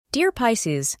Dear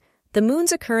Pisces, the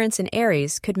moon's occurrence in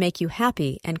Aries could make you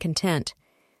happy and content.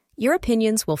 Your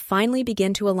opinions will finally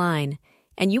begin to align,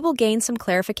 and you will gain some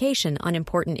clarification on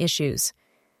important issues.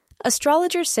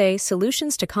 Astrologers say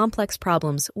solutions to complex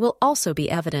problems will also be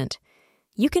evident.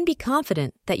 You can be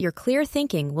confident that your clear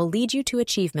thinking will lead you to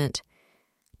achievement.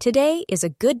 Today is a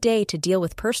good day to deal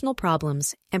with personal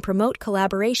problems and promote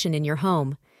collaboration in your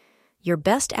home. Your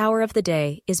best hour of the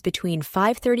day is between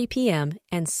 5:30 p.m.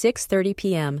 and 6:30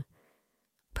 p.m.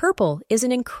 Purple is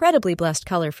an incredibly blessed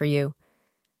color for you.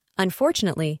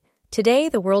 Unfortunately, today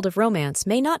the world of romance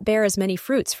may not bear as many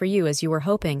fruits for you as you were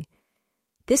hoping.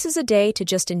 This is a day to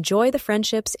just enjoy the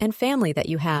friendships and family that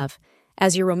you have,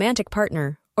 as your romantic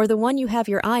partner, or the one you have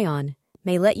your eye on,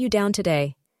 may let you down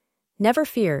today. Never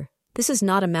fear, this is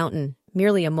not a mountain,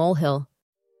 merely a molehill.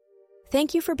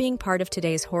 Thank you for being part of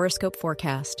today's horoscope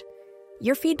forecast.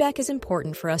 Your feedback is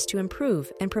important for us to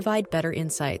improve and provide better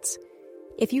insights.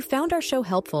 If you found our show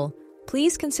helpful,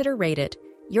 please consider rate it.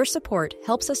 Your support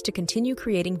helps us to continue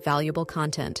creating valuable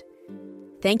content.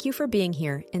 Thank you for being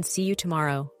here and see you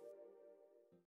tomorrow.